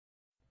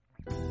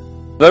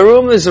The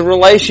room is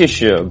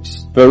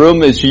relationships. The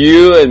room is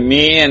you and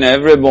me and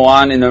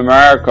everyone in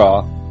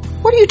America.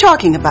 What are you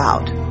talking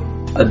about?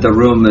 The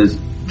room is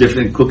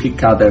different cookie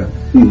cutter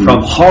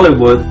from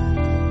Hollywood.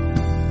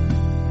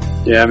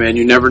 Yeah, man,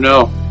 you never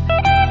know.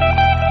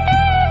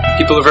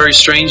 People are very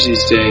strange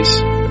these days.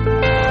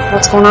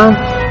 What's going on?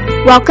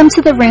 Welcome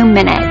to The Room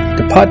Minute,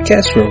 The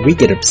podcast where we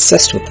get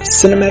obsessed with the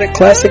cinematic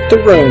classic The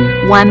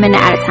Room. 1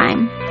 minute at a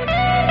time.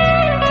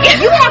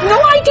 You have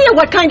no idea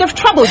what kind of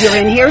trouble you're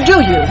in here,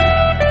 do you?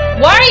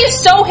 Why are you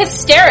so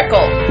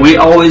hysterical? We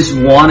always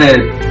wanted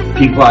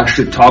people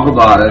actually talk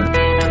about it.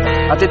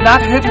 I did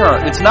not hit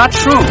her. It's not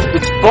true.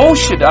 It's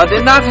bullshit. I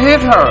did not hit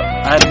her.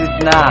 I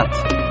did not.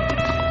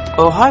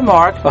 Oh, hi,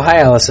 Mark. Oh, hi,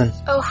 Allison.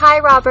 Oh, hi,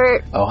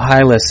 Robert. Oh,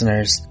 hi,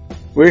 listeners.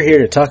 We're here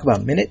to talk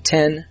about minute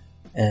 10,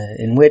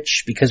 in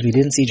which, because we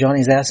didn't see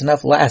Johnny's ass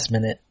enough last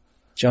minute,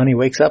 Johnny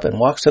wakes up and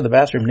walks to the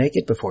bathroom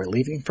naked before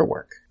leaving for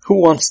work. Who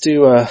wants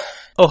to,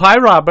 Oh, hi,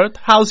 Robert.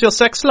 How's your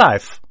sex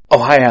life? Oh,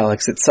 hi,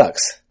 Alex. It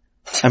sucks.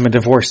 I'm a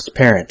divorced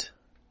parent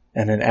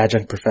and an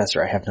adjunct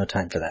professor. I have no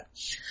time for that.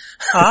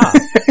 Ah.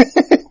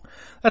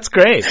 That's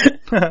great.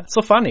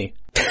 So funny.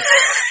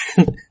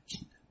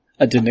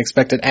 I didn't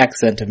expect an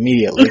accent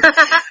immediately.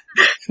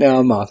 Now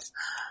I'm off.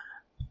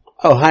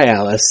 Oh, hi,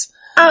 Alice.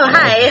 Oh,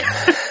 hi.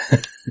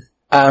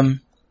 Now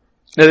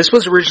this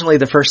was originally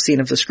the first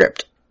scene of the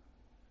script.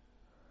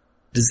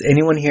 Does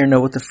anyone here know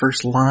what the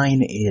first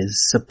line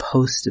is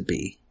supposed to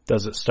be?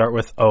 Does it start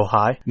with, oh,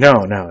 hi? No.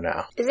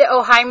 Is it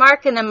oh, hi,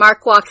 Mark, and then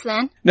Mark walks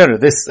in? No,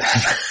 this...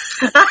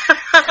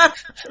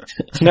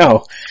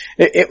 No.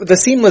 The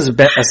scene was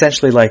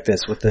essentially like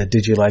this, with the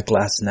did you like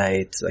last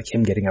night, like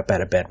him getting up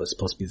out of bed was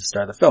supposed to be the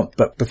start of the film.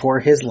 But before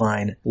his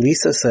line,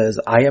 Lisa says,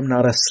 I am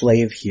not a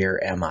slave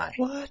here, am I?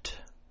 What?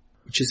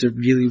 Which is a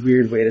really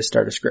weird way to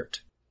start a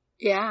script.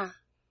 Yeah.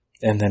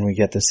 And then we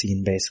get the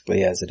scene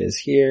basically as it is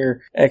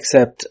here,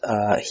 except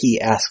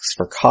he asks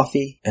for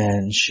coffee,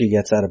 and she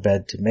gets out of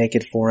bed to make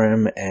it for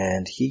him,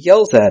 and he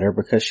yells at her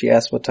because she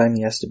asks what time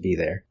he has to be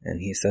there. And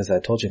he says,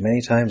 I told you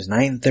many times,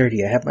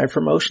 9:30, I have my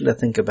promotion to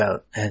think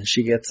about. And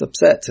she gets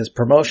upset, says,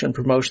 promotion,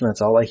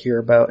 that's all I hear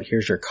about.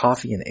 Here's your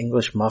coffee and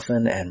English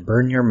muffin, and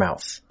burn your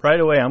mouth. Right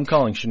away, I'm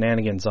calling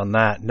shenanigans on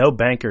that. No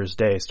banker's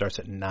day starts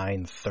at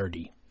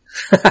 9:30.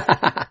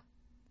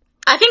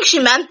 I think she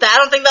meant that. I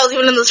don't think that was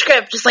even in the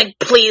script. Just like,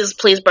 please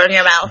burn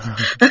your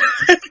mouth.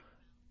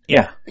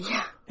 Yeah.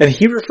 And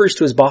he refers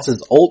to his boss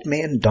as old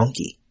man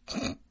donkey.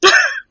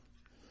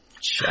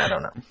 I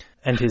don't know.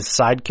 And his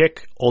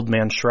sidekick, old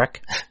man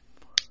Shrek.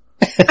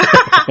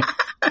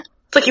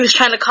 It's like he was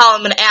trying to call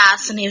him an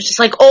ass, and he was just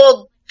like,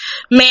 old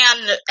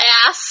man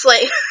ass.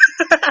 Like,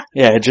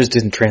 yeah, it just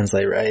didn't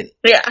translate right.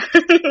 yeah.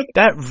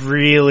 That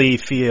really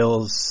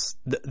feels...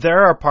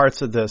 There are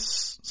parts of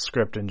this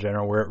script in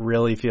general where it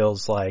really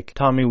feels like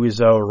Tommy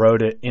Wiseau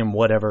wrote it in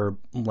whatever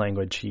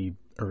language he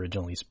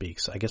originally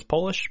speaks. I guess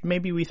Polish,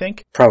 maybe we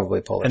think?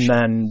 Probably Polish. And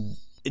then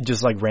it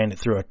just like ran it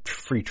through a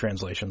free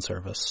translation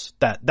service.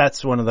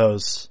 That's one of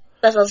those...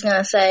 That's what I was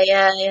gonna say,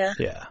 yeah.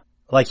 Yeah.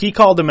 Like he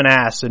called him an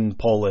ass in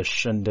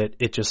Polish and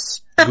it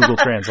just, Google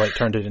Translate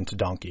turned it into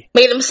donkey.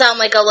 Made him sound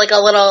like a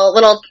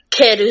little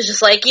kid who's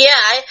just like, yeah,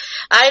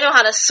 I know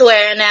how to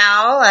swear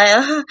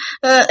now.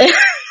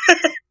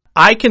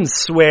 I can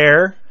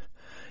swear.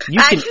 You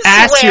can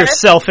ass swear.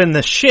 yourself in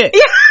the shit.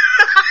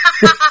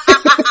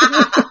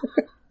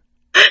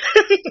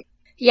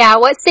 Yeah,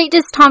 what state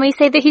does Tommy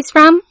say that he's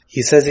from?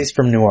 He says he's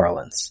from New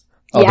Orleans.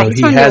 Yeah, Although he's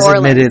he from has New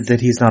Orleans. admitted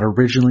that he's not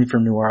originally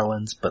from New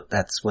Orleans, but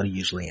that's what he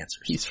usually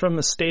answers. He's from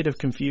the state of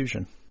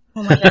confusion.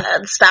 Oh my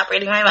god, stop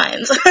reading my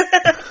minds.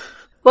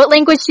 What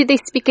language do they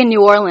speak in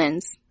New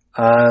Orleans?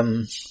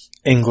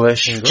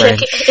 English,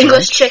 French,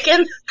 English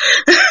chicken?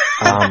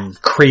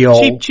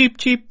 Creole. Cheap.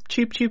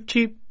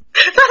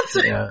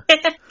 That's Yeah.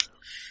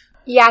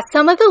 Yeah,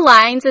 some of the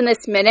lines in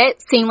this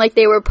minute seem like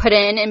they were put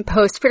in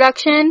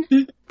post-production.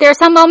 There are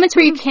some moments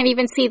where you can't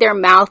even see their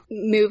mouth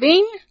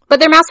moving, but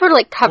their mouths were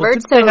like covered. Well,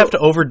 didn't they have to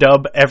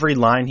overdub every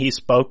line he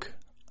spoke,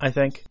 I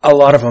think? A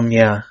lot of them,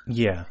 yeah.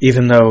 Yeah.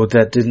 Even though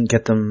that didn't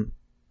get them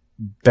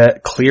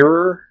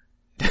clearer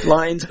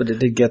lines, but it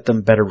did get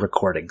them better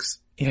recordings.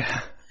 Yeah.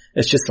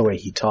 It's just the way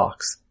he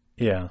talks.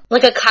 Yeah.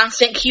 like a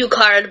constant cue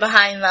card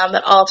behind them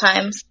at all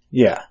times.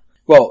 Yeah.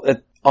 Well,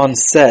 on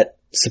set,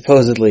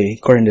 supposedly,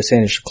 according to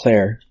Sandy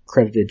Claire,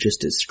 credited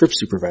just as script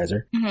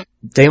supervisor,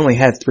 they only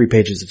had 3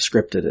 pages of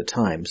script at a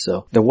time,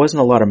 so there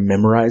wasn't a lot of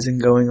memorizing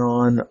going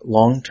on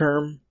long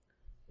term.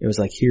 It was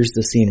like, here's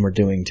the scene we're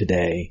doing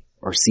today,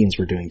 or scenes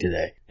we're doing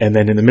today. And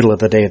then in the middle of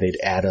the day, they'd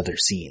add other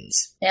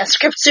scenes. Yeah,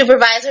 script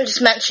supervisor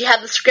just meant she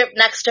had the script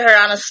next to her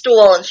on a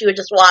stool and she would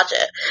just watch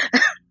it.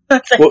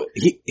 Well,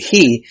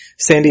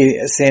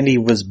 Sandy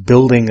was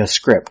building a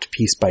script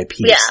piece by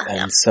piece,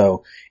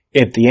 so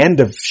at the end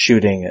of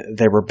shooting,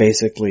 there were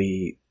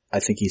basically,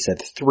 I think he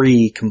said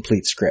 3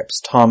 complete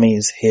scripts.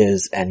 Tommy's,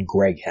 his, and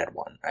Greg had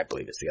one, I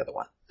believe is the other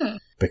one.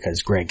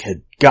 Because Greg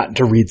had gotten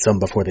to read some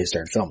before they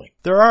started filming.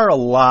 There are a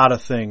lot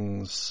of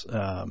things,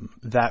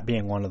 that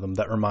being one of them,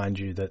 that remind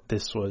you that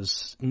this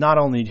was not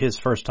only his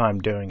first time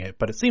doing it,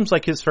 but it seems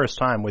like his first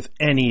time with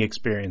any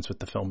experience with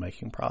the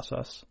filmmaking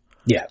process.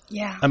 Yeah.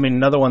 Yeah. I mean,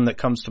 another one that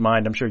comes to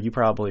mind, I'm sure you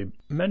probably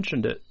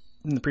mentioned it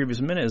in the previous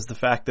minute, is the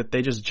fact that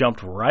they just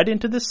jumped right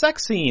into this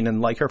sex scene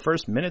in like her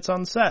first minutes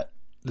on set.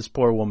 This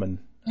poor woman.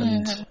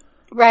 And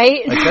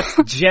Right? like, that's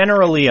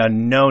generally a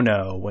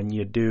no-no when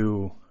you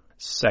do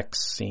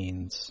sex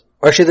scenes.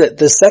 Actually,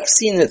 the sex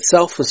scene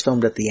itself was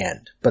filmed at the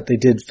end, but they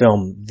did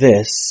film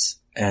this,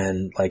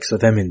 and like, so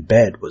them in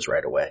bed was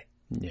right away.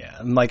 Yeah,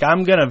 and like,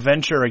 I'm gonna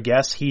venture a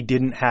guess he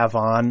didn't have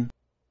on.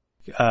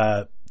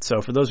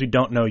 So for those who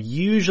don't know,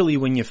 usually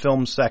when you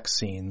film sex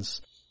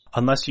scenes,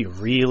 unless you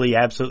really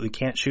absolutely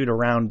can't shoot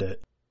around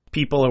it,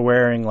 people are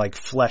wearing like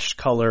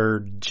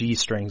flesh-colored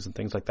G-strings and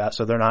things like that,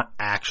 so they're not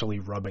actually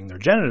rubbing their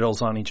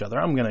genitals on each other.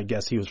 I'm gonna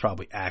guess he was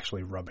probably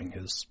actually rubbing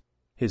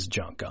his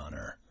junk on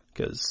her,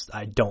 because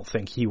I don't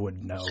think he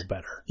would know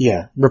better.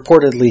 Yeah,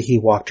 reportedly he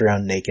walked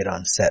around naked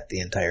on set the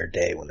entire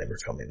day when they were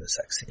filming the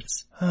sex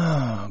scenes.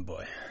 Oh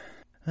boy.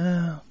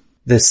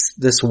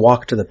 This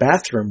walk to the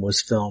bathroom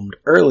was filmed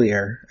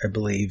earlier, I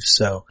believe,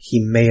 so he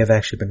may have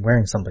actually been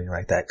wearing something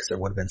like that because there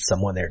would have been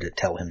someone there to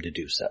tell him to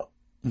do so.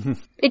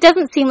 It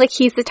doesn't seem like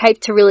he's the type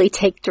to really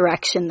take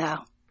direction, though.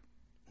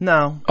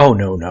 No. Oh,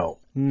 no.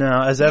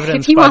 No, as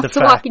evidenced If he by wants the to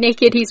fact... walk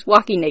naked, he's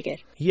walking naked.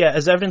 Yeah,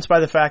 as evidenced by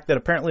the fact that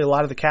apparently a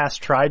lot of the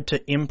cast tried to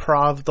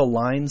improv the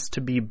lines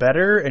to be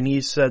better, and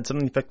he said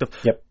something effective.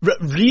 Yep.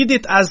 Read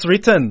it as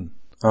written.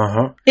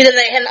 Uh-huh. He did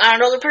an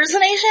Arnold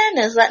impersonation?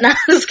 Is that not?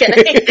 Just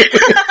kidding.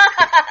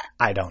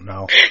 I don't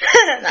know.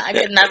 No, I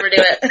could never do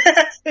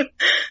it.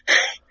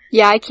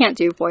 Yeah, I can't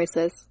do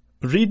voices.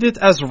 Read it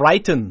as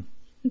written.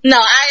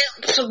 No,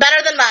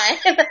 better than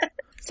mine.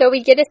 So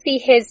we get to see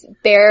his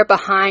bare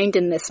behind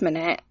in this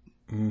minute.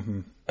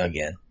 Mm-hmm.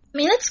 Again. I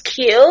mean, it's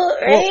cute,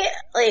 right?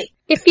 Like,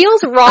 it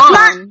feels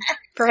wrong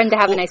for him to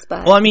have a nice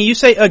butt. Well, I mean, you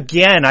say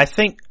again. I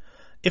think,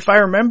 if I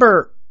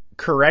remember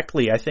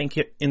correctly, I think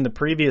in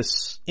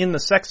the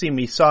sex scene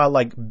we saw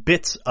like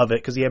bits of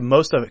it because he had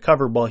most of it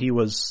covered while he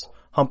was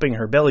humping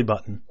her belly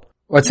button.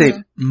 Well, I'd say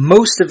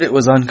most of it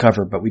was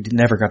uncovered, but we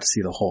never got to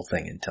see the whole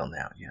thing until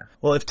now, yeah.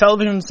 Well, if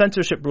television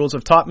censorship rules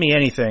have taught me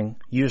anything,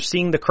 you're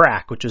seeing the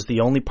crack, which is the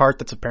only part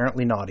that's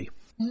apparently naughty.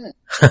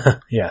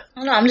 Yeah. I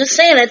don't know, I'm just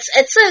saying,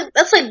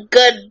 that's a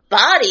good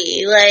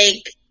body.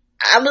 Like,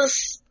 I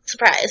was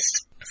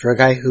surprised. For a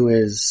guy who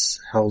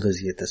is, how old is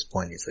he at this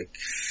point? He's like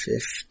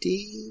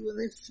 50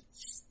 when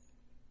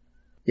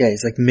yeah,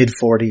 he's like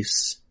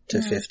mid-40s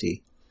to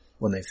 50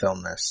 when they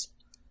film this.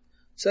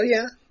 So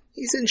yeah,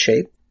 he's in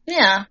shape.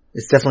 Yeah.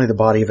 It's definitely the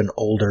body of an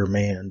older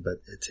man,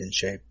 but it's in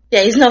shape.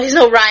 Yeah, he's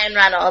no Ryan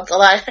Reynolds.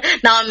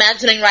 Now I'm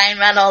imagining Ryan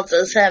Reynolds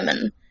as him,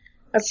 and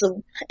that's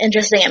an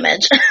interesting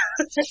image.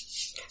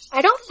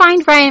 I don't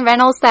find Ryan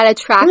Reynolds that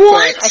attractive.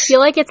 What? I feel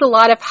like it's a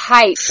lot of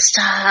hype.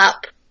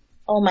 Stop.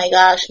 Oh my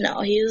gosh, no,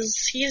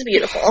 he's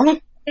beautiful.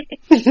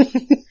 With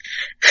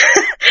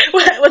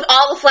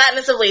all the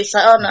flatness of Lisa.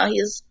 Oh no,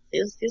 he's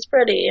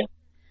pretty.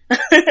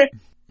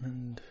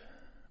 And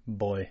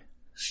boy.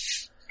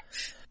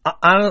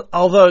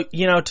 Although,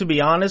 to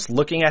be honest,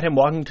 looking at him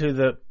walking to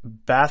the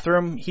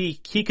bathroom, he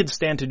could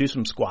stand to do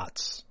some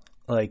squats.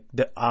 Like,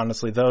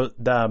 honestly,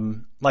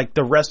 like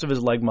the rest of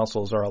his leg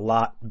muscles are a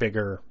lot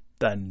bigger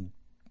than,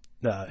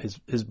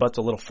 his butt's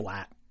a little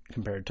flat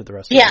compared to the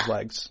rest of his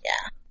legs.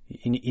 Yeah.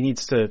 He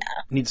needs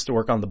to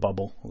work on the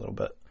bubble a little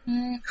bit.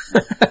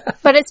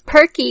 But it's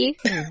perky.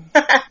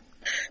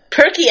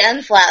 Perky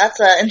and flat, that's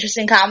an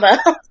interesting combo.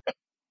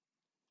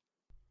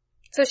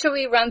 So should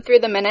we run through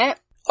the minute?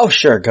 Oh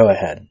sure, go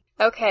ahead.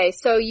 Okay,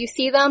 so you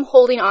see them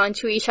holding on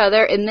to each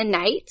other in the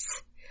night.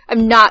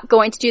 I'm not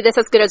going to do this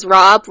as good as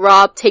Rob.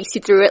 Rob takes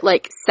you through it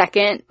like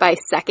second by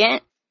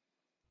second.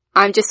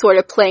 I'm just sort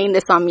of playing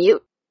this on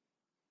mute.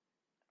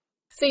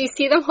 So you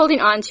see them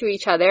holding on to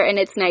each other and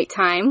it's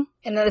nighttime.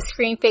 And then the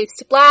screen fades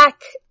to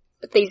black.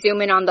 They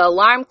zoom in on the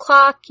alarm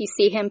clock. You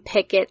see him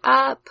pick it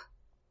up.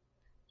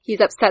 He's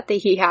upset that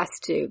he has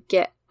to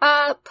get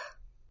up.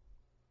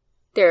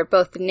 They're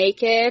both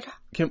naked.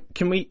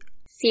 Can we...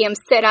 See him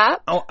sit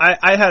up. Oh,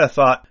 I had a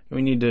thought.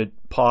 We need to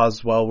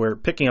pause while we're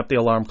picking up the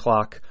alarm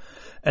clock,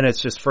 and it's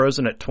just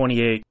frozen at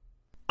 28.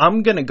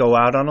 I'm going to go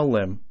out on a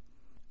limb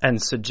and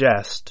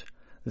suggest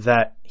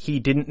that he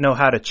didn't know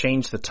how to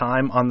change the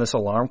time on this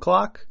alarm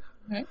clock.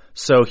 Mm-hmm.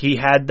 So he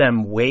had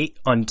them wait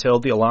until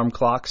the alarm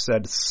clock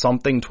said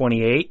something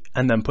 28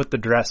 and then put the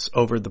dress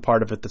over the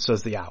part of it that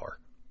says the hour.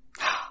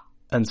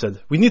 And said,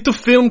 we need to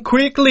film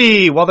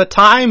quickly while the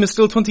time is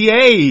still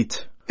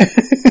 28.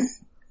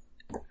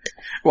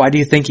 Why do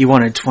you think he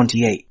wanted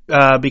 28?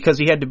 Because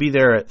he had to be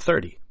there at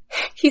 30.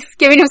 He's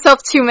giving himself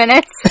 2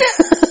 minutes.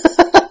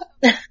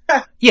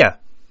 Yeah.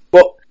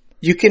 Well,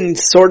 you can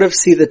sort of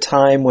see the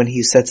time when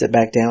he sets it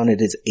back down.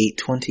 It is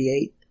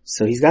 8:28,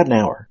 so he's got an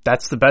hour.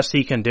 That's the best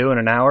he can do in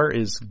an hour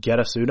is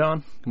get a suit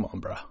on? Come on,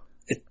 bro.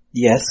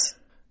 Yes.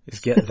 Is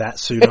get that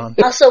suit on.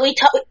 Also,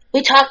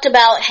 we talked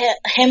about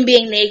him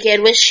being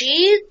naked. Was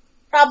she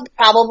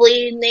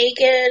probably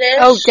naked?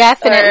 Oh,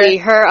 definitely.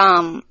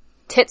 Her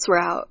tits were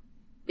out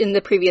in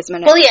the previous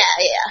minute. Well, yeah.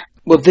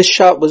 Well, this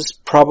shot was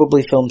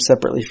probably filmed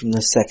separately from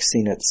the sex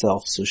scene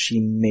itself, so she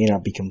may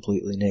not be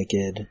completely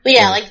naked. But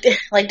yeah,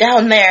 like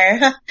down there.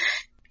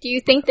 Do you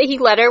think that he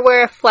let her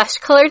wear a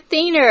flesh-colored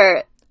thing,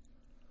 or...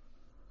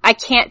 I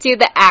can't do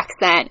the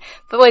accent,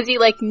 but was he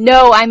like,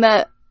 no, I'm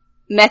a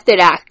method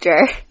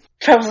actor?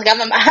 I was like, I'm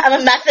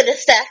a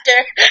Methodist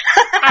actor.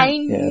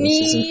 I'm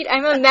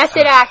a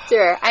method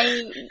actor.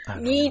 I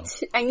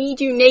need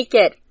you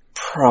naked.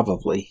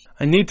 Probably.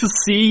 I need to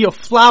see your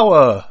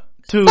flower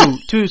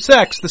to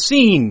sex the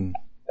scene.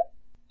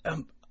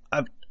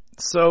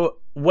 So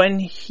when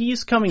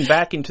he's coming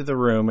back into the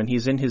room and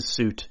he's in his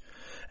suit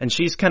and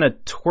she's kind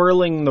of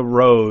twirling the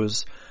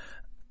rose,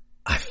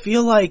 I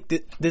feel like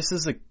this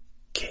is a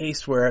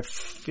case where I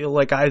feel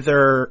like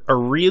either a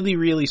really,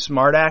 really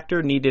smart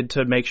actor needed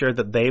to make sure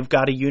that they've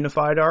got a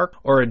unified arc,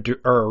 or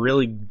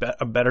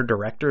a better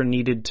director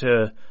needed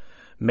to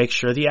make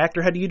sure the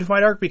actor had a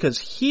unified arc, because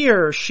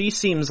here she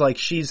seems like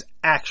she's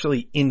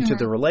actually into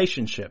the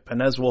relationship.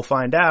 And as we'll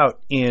find out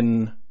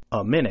in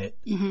a minute,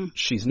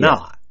 she's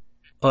not.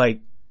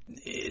 Like,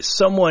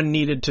 someone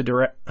needed to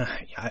direct,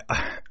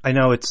 I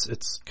know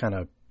it's kind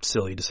of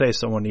silly to say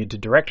someone needed to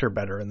direct her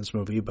better in this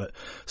movie, but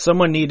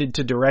someone needed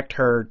to direct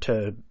her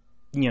to,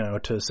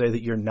 to say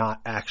that you're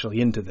not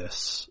actually into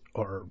this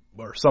or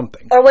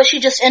something. Or was she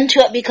just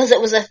into it because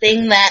it was a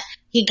thing that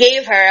he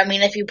gave her? I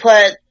mean, if you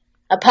put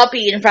a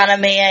puppy in front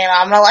of me,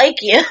 I'm gonna like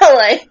you,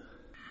 like,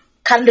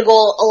 kind of to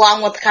go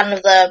along with kind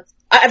of the,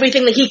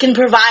 everything that he can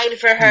provide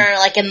for her,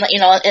 like in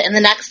the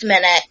next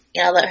minute,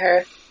 that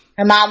her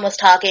mom was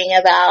talking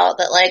about,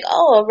 that like,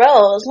 oh, a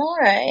rose,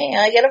 alright,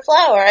 I get a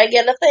flower, I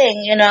get a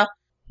thing,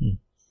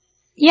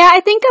 Yeah,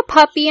 I think a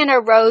puppy and a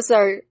rose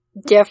are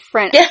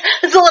different. Yeah,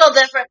 it's a little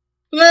different.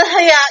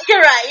 Yeah, you're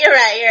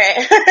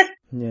right.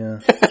 Yeah.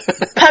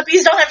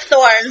 Puppies don't have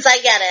thorns. I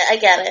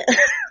get it.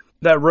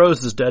 That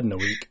rose is dead in a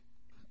week.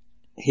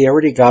 He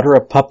already got her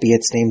a puppy.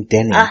 It's named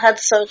Denny.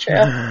 That's so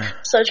true.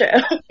 So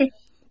true.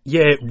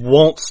 Yeah, it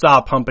won't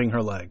stop humping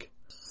her leg.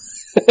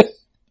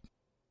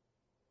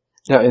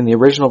 Now, in the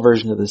original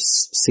version of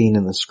this scene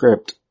in the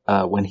script,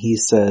 when he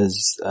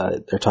says,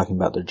 they're talking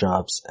about their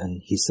jobs,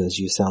 and he says,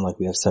 you sound like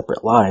we have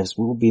separate lives.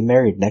 We will be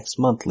married next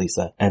month,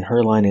 Lisa. And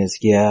her line is,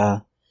 yeah,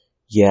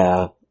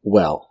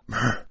 well.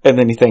 And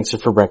then he thanks her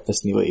for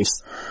breakfast and he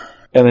leaves.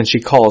 And then she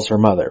calls her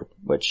mother,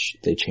 which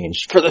they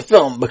changed for the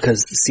film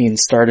because the scene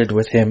started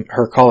with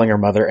her calling her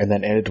mother and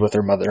then ended with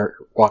her mother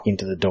walking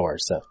to the door.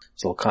 So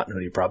it's a little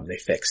continuity problem they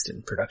fixed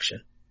in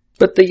production.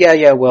 But the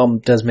yeah, well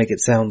does make it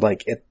sound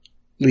like at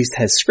least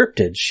has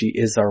scripted, she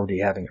is already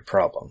having a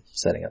problem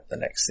setting up the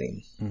next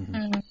scene.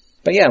 Mm-hmm.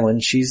 But yeah, when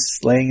she's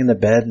laying in the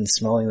bed and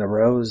smelling the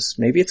rose,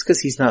 maybe it's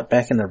because he's not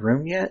back in the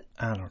room yet?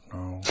 I don't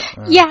know.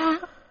 Yeah.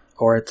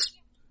 Or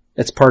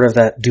it's part of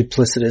that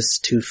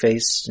duplicitous,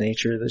 two-faced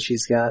nature that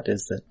she's got,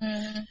 is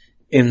that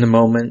in the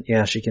moment,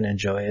 yeah, she can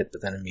enjoy it,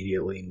 but then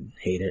immediately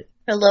hate it.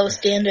 Her low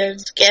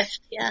standards gift,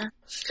 yeah.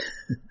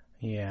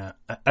 Yeah.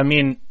 I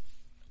mean,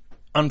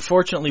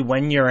 unfortunately,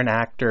 when you're an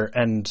actor,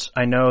 and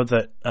I know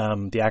that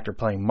the actor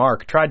playing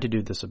Mark tried to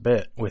do this a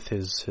bit with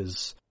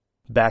his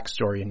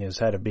backstory in his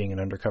head of being an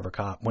undercover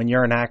cop. When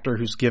you're an actor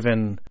who's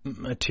given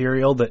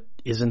material that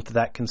isn't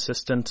that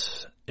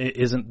consistent,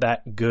 isn't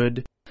that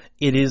good,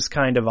 it is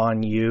kind of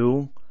on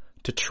you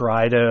to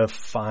try to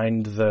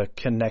find the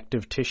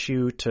connective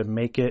tissue to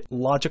make it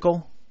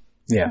logical.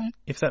 Yeah.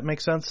 If that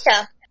makes sense.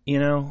 Yeah.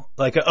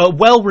 Like a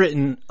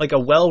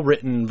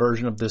well-written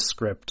version of this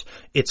script,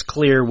 it's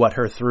clear what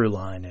her through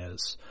line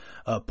is.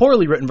 A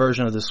poorly written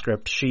version of the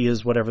script, she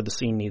is whatever the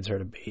scene needs her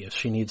to be. If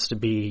she needs to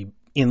be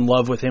in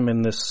love with him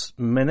in this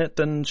minute,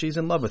 then she's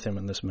in love with him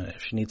in this minute.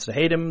 If she needs to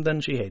hate him, then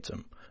she hates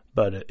him.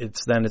 But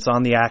it's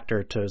on the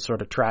actor to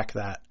sort of track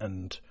that.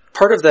 And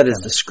part of that is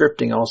the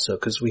scripting also,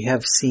 because we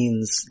have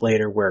scenes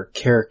later where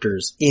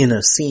characters in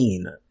a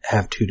scene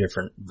have two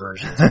different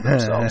versions of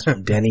themselves.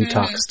 When Denny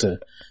talks to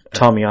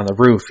Tommy on the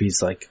roof,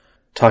 he's like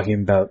talking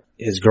about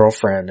his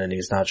girlfriend and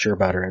he's not sure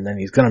about her, and then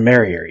he's gonna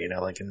marry her,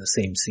 like in the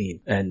same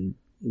scene. And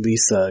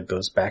Lisa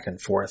goes back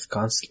and forth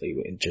constantly,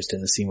 just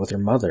in the scene with her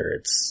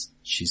mother.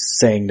 She's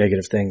saying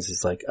negative things.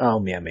 It's like,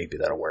 oh yeah, maybe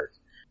that'll work.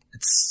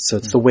 It's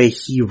the way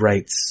he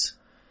writes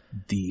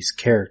these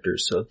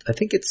characters. So I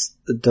think it's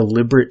a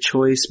deliberate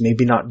choice,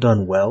 maybe not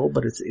done well,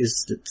 but it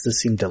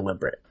seemed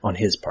deliberate on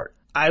his part.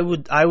 I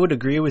would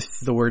agree with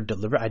the word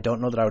deliberate. I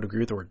don't know that I would agree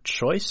with the word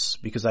choice,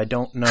 because I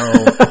don't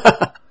know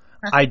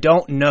I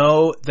don't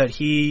know that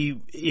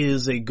he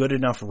is a good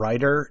enough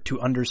writer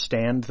to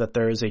understand that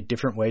there is a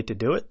different way to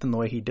do it than the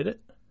way he did it.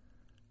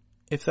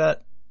 If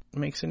that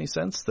makes any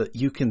sense, that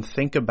you can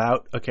think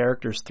about a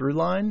character's through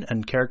line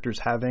and characters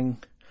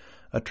having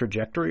a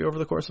trajectory over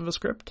the course of a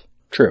script.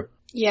 True.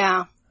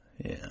 Yeah.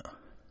 Yeah.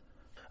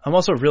 I'm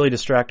also really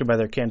distracted by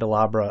their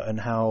candelabra and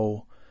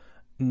how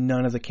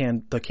none of the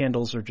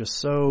candles are just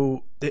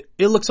so... It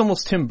looks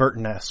almost Tim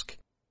Burton-esque.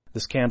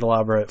 this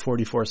candelabra at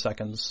 44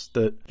 seconds.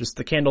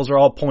 The candles are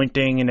all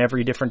pointing in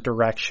every different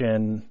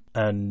direction,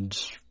 and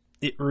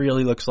it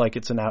really looks like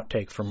it's an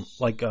outtake from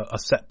like a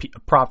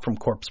prop from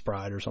Corpse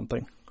Bride or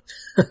something.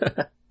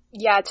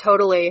 Yeah,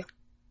 totally.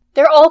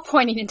 They're all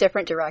pointing in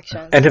different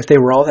directions. And if they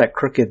were all that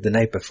crooked the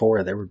night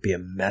before, there would be a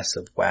mess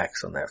of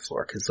wax on that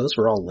floor, because those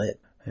were all lit.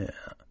 Yeah.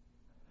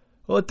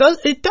 Well,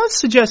 it does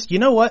suggest, you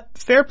know what?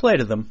 Fair play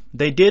to them.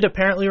 They did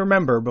apparently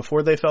remember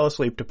before they fell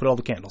asleep to put all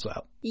the candles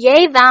out.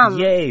 Yay them.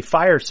 Yay,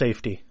 fire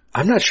safety.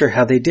 I'm not sure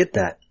how they did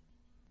that.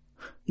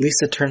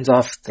 Lisa turns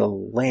off the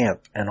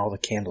lamp and all the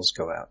candles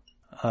go out.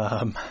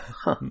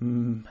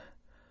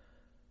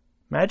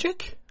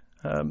 Magic?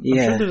 Yeah. I'm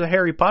sure there's a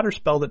Harry Potter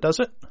spell that does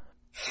it.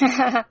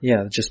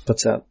 Yeah, it just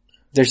puts out...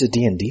 There's a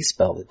D&D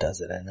spell that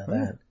does it, I know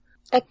that.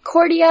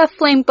 Accordia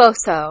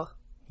Flamboso.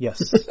 Yes,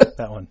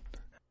 that one.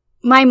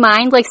 My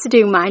mind likes to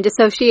do mind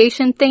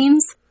association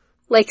things.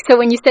 Like, so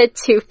when you said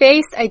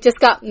Two-Faced, I just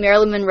got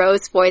Marilyn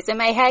Monroe's voice in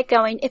my head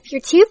going, if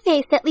you're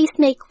Two-Faced, at least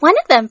make one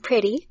of them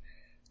pretty.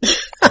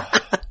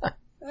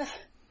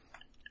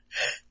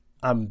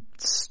 I'm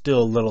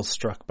still a little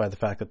struck by the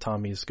fact that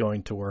Tommy's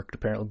going to work to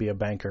apparently be a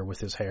banker with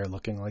his hair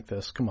looking like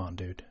this. Come on,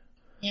 dude.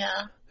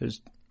 Yeah.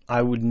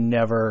 I would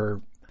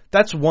never...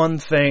 That's one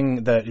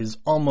thing that is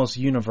almost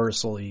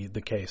universally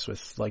the case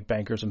with like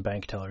bankers and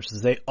bank tellers,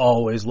 is they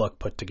always look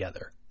put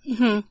together.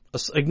 Mm-hmm.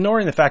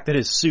 Ignoring the fact that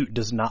his suit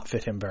does not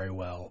fit him very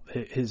well.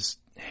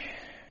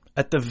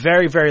 At the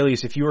very, very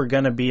least, if you were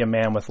going to be a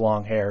man with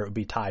long hair, it would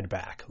be tied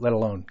back, let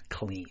alone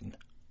clean.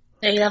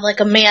 Yeah, you'd have like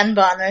a man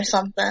bun or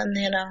something,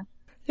 you know.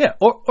 Yeah,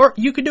 or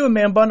you could do a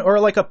man bun or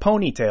like a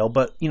ponytail,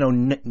 but, you know,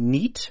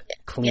 neat,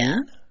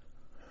 clean.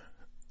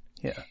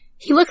 Yeah.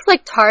 He looks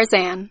like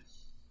Tarzan.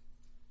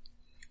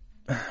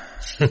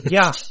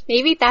 Yeah.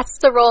 Maybe that's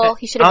the role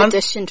he should have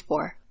auditioned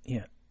for.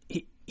 Yeah.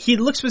 He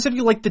looks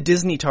specifically like the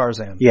Disney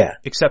Tarzan. Yeah.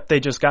 Except they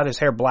just got his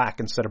hair black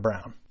instead of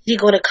brown. Did you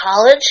go to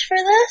college for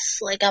this?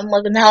 Like, I'm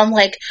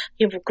like,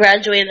 you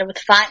graduated with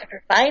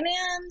for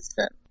finance?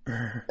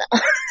 No.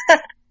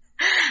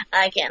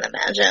 I can't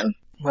imagine.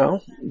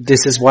 Well,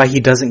 this is why he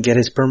doesn't get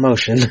his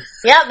promotion.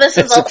 Yeah, this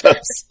is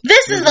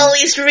the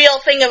least real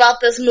thing about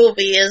this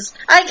movie is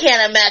I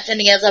can't imagine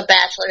he has a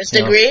bachelor's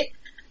degree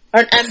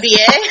or an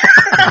MBA.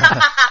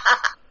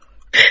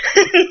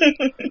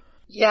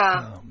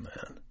 Yeah. Oh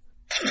man.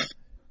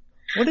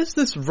 What is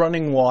this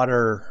running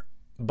water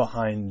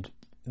behind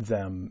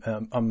them?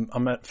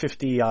 I'm at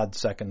 50 odd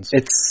seconds.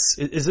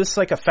 Is this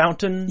like a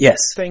fountain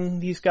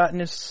thing he's got in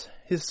his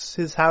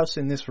house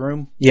in this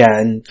room? Yeah,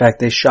 in fact,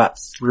 they shot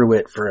through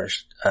it for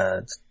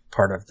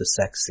part of the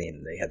sex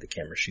scene. They had the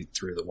camera shoot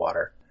through the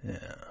water.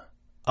 Yeah.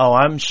 Oh,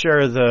 I'm sure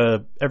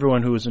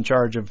everyone who was in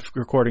charge of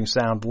recording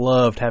sound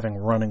loved having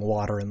running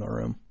water in the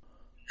room.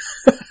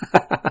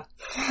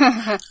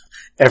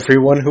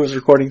 Everyone who was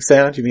recording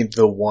sound? You mean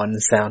the one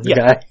sound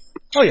guy?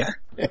 Oh yeah.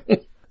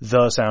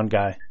 The sound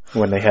guy.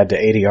 When they had to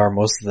ADR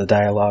most of the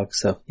dialogue,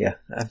 so yeah,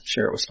 I'm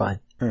sure it was fine.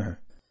 Mm-hmm.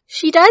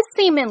 She does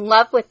seem in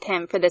love with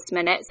him for this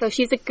minute, so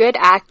she's a good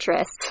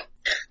actress.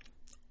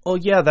 Well,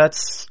 yeah,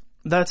 that's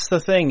the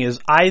thing, is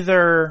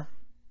either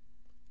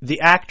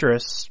the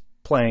actress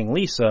playing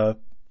Lisa,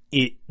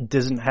 it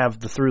doesn't have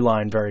the through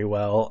line very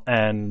well,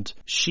 and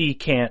she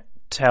can't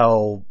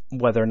tell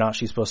whether or not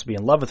she's supposed to be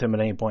in love with him at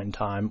any point in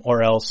time,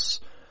 or else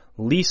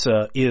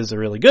Lisa is a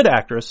really good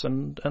actress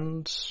and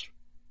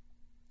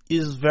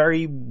is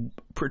very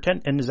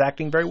and is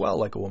acting very well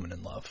like a woman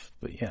in love.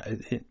 But yeah,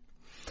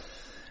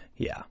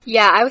 yeah.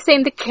 Yeah, I was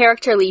saying the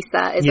character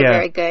Lisa is a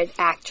very good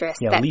actress.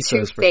 Yeah, that Lisa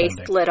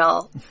two-faced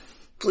little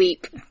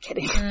bleep. I'm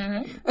kidding.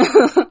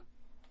 Mm-hmm.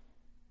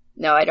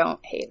 No, I don't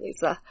hate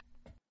Lisa.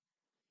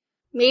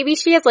 Maybe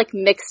she has like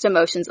mixed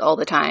emotions all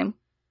the time.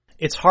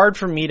 It's hard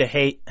for me to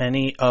hate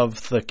any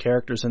of the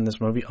characters in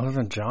this movie other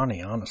than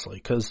Johnny, honestly,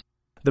 because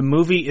the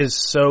movie is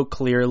so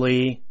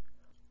clearly,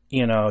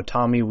 you know,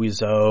 Tommy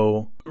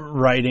Wiseau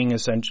writing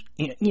essentially,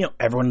 you know,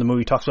 everyone in the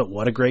movie talks about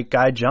what a great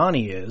guy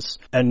Johnny is.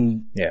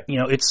 And, you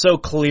know, it's so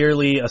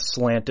clearly a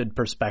slanted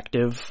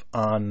perspective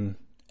on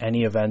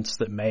any events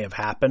that may have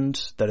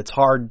happened that it's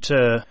hard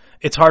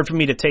for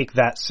me to take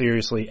that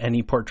seriously,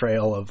 any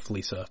portrayal of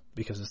Lisa,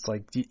 because it's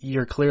like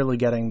you're clearly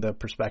getting the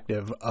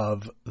perspective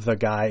of the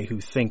guy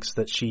who thinks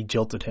that she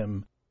jilted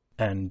him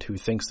and who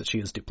thinks that she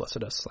is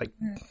duplicitous. Like,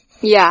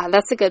 yeah,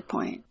 that's a good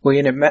point. Well,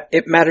 and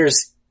it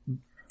matters.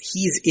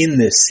 He's in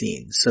this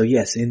scene. So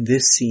yes, in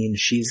this scene,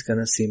 she's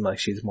gonna seem like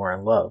she's more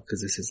in love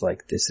because this is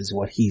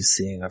what he's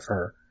seeing of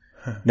her.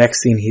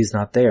 Next scene, he's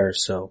not there.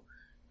 So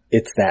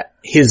it's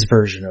his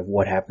version of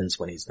what happens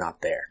when he's not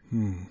there.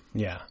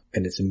 Yeah.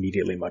 And it's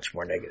immediately much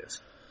more negative.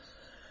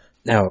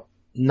 Now,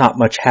 not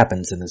much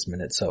happens in this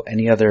minute. So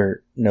any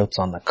other notes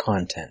on the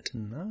content?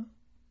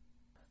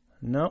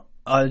 No.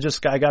 I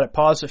got it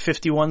paused at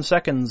 51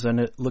 seconds and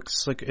it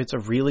looks like it's a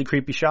really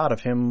creepy shot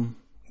of him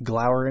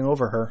glowering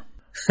over her.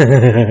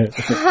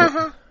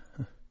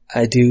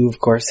 I do, of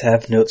course,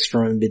 have notes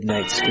from a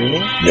midnight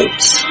screening.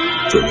 Notes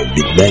from a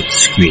midnight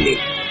screening.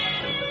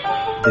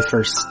 The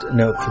first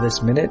note for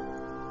this minute,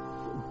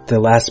 The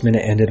last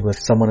minute ended with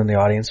someone in the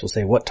audience will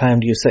say, "What time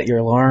do you set your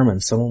alarm?"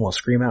 And someone will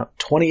scream out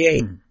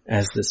 28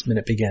 as this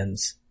minute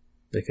begins,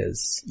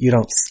 because you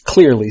don't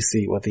clearly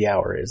see what the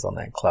hour is on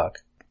that clock.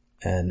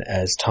 And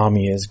as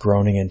Tommy is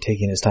groaning and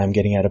taking his time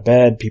getting out of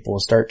bed, people will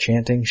start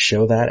chanting,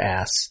 "Show that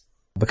ass."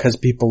 Because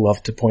people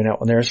love to point out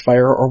when there's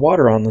fire or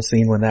water on the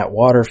scene. When that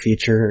water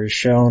feature is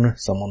shown,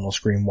 someone will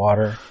scream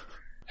water.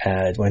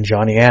 And when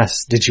Johnny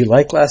asks, "Did you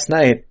like last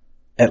night?"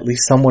 at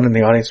least someone in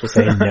the audience will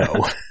say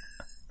no.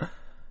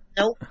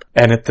 Nope.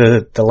 And at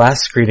the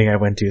last screening I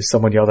went to,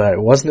 someone yelled out,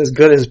 "It wasn't as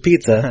good as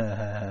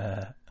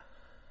pizza."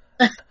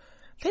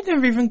 They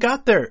never even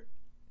got there.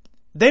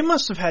 They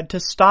must have had to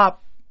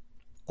stop,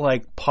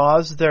 like,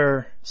 pause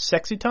their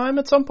sexy time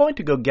at some point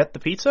to go get the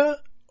pizza,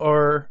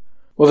 or...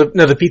 Well,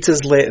 the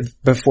pizza's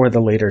before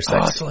the later sex.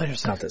 Oh, it's the later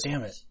sex. This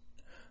Damn it.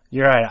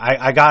 You're right.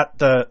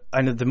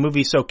 I know the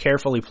movie's so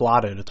carefully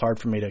plotted, it's hard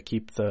for me to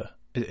keep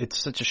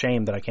it's such a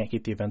shame that I can't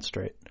keep the event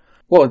straight.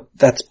 Well,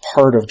 that's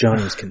part of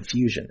Johnny's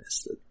confusion,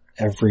 is that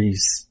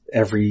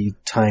every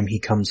time he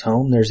comes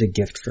home, there's a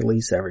gift for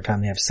Lisa. Every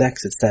time they have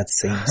sex, it's that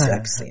same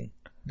sex scene,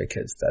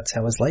 because that's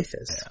how his life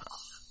is. Yeah.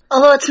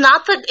 Although it's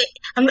not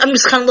I'm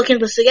just kind of looking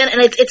at this again,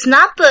 and it's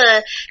not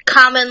the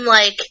common,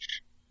 like,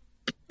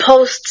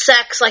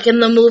 post-sex, like in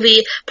the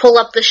movie, pull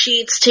up the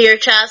sheets to your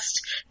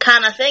chest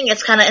kind of thing.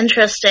 It's kind of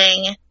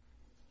interesting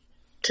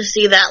to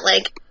see that,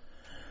 like,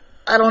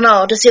 I don't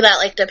know, to see that,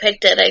 like,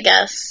 depicted, I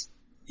guess.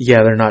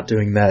 Yeah, they're not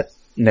doing that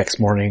next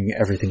morning,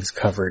 everything's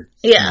covered.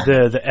 Yeah.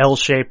 The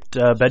L-shaped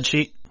bed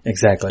sheet?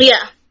 Exactly.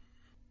 Yeah.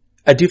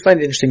 I do find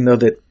it interesting, though,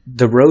 that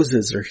the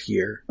roses are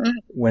here. Mm-hmm.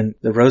 When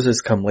the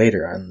roses come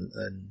later, and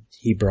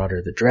he brought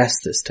her the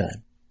dress this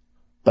time.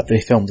 But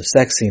they filmed a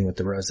sex scene with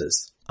the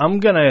roses. I'm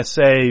gonna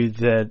say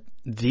that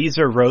these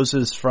are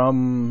roses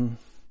from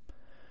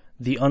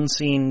the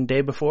unseen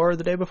day before, or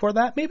the day before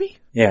that, maybe?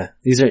 Yeah,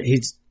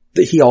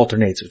 he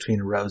alternates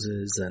between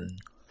roses and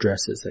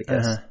dresses, I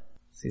guess. Uh-huh.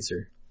 These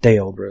are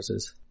day-old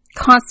roses.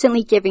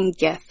 Constantly giving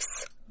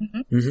gifts.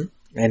 Mm-hmm.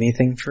 Mm-hmm.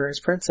 Anything for his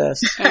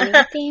princess.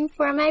 Anything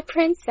for my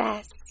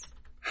princess.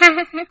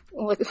 I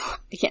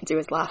can't do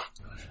his laugh.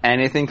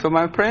 Anything for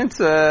my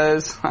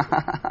princess.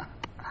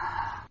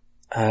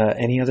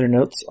 Any other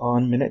notes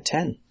on minute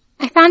 10?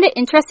 I found it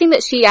interesting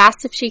that she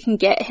asked if she can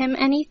get him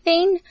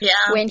anything.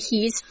 Yeah. When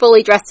he's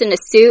fully dressed in a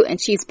suit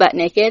and she's butt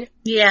naked.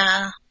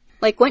 Yeah.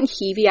 Like, wouldn't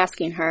he be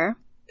asking her?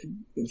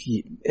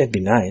 It'd be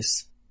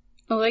nice.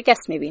 Well, I guess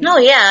maybe not. No,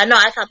 yeah. No,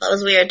 I thought that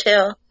was weird,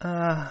 too.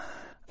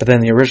 But then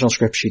in the original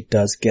script, she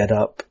does get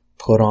up,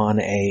 put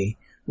on a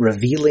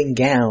revealing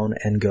gown,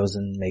 and goes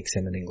and makes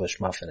him an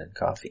English muffin and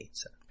coffee.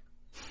 So.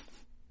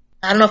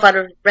 I don't know if I'd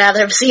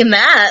rather have seen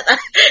that.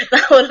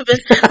 That would have been...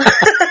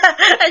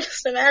 I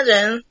just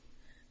imagine.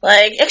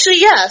 Like, actually,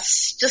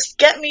 yes. Just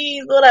get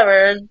me,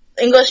 whatever,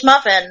 English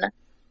muffin.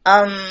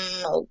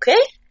 Okay.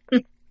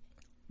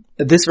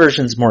 This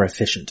version's more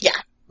efficient. Yeah.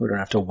 We don't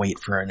have to wait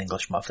for an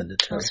English muffin to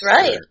toast. That's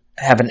right.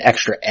 Have an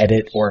extra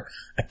edit or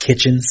a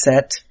kitchen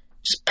set.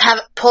 Just have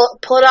it pull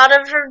it out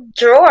of her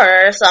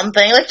drawer or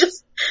something. Like,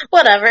 just,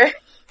 whatever.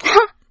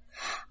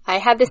 I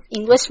have this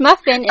English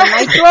muffin in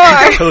my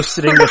drawer.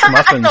 Toasted English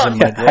muffins in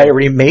my drawer. I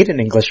already made an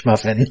English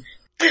muffin.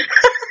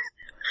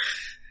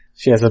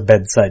 She has a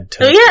bedside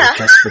toaster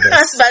just for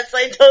this.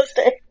 Bedside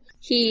toaster.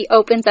 He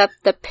opens up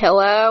the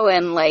pillow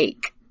and,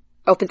 like,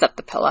 takes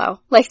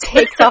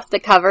off the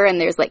cover and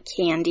there's, like,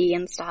 candy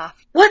and stuff.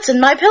 What's in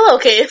my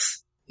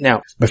pillowcase?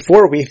 Now,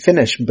 before we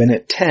finish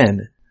minute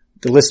 10,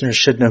 the listeners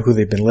should know who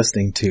they've been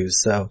listening to.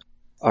 So,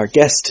 our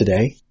guest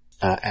today,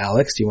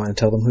 Alex, do you want to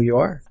tell them who you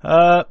are?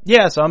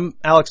 Yes, I'm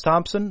Alex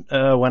Thompson.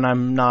 When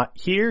I'm not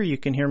here, you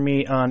can hear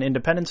me on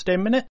Independence Day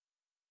Minute.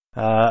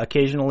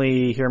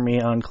 Occasionally hear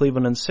me on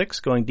Cleveland and 6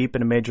 going deep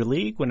into Major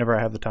League whenever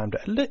I have the time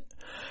to edit it.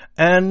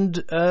 And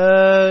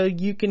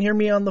you can hear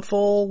me on the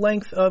full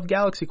length of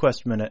Galaxy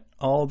Quest Minute.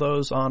 All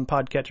those on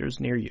podcatchers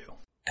near you.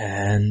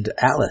 And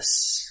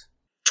Alice.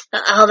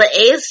 All the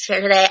A's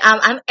here today.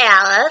 I'm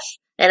Alice.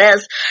 It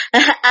is.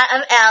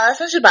 I'm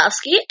Alice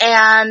Shabowski,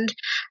 and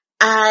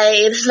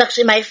this is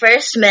actually my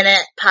first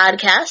Minute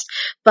podcast,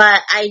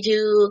 but I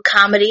do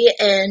comedy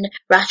in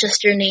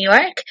Rochester, New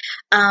York.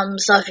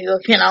 So if you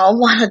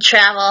want to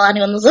travel,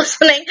 anyone who's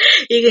listening,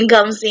 you can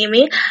come see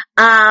me.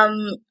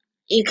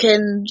 You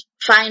can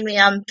find me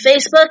on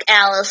Facebook,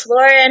 Alice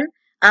Lauren,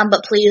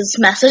 but please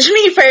message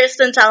me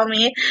first and tell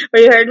me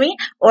where you heard me,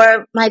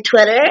 or my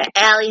Twitter,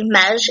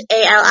 AliMezh,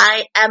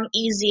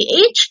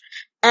 ALIMEZH,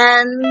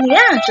 and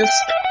yeah, just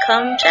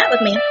come chat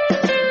with me.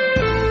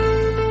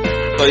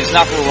 So it's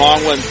nothing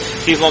wrong when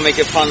people make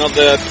fun of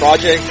the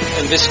project,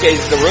 in this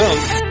case, The Room.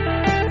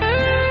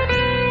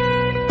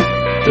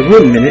 The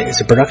Room Minute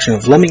is a production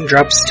of Lemming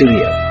Drops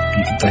Studio.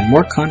 You can find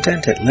more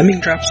content at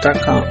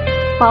lemmingdrops.com.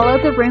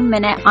 Follow The Room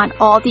Minute on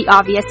all the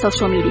obvious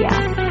social media.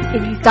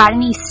 If you've got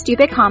any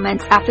stupid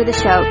comments after the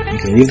show, you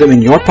can leave them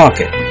in your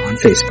pocket on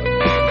Facebook.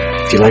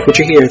 If you like what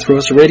you hear, throw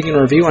us a rating and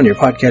a review on your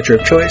podcatcher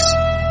of choice.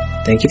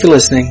 Thank you for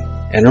listening,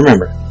 and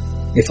remember,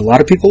 if a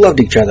lot of people loved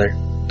each other,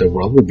 the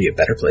world would be a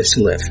better place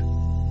to live.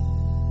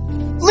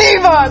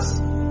 Leave us!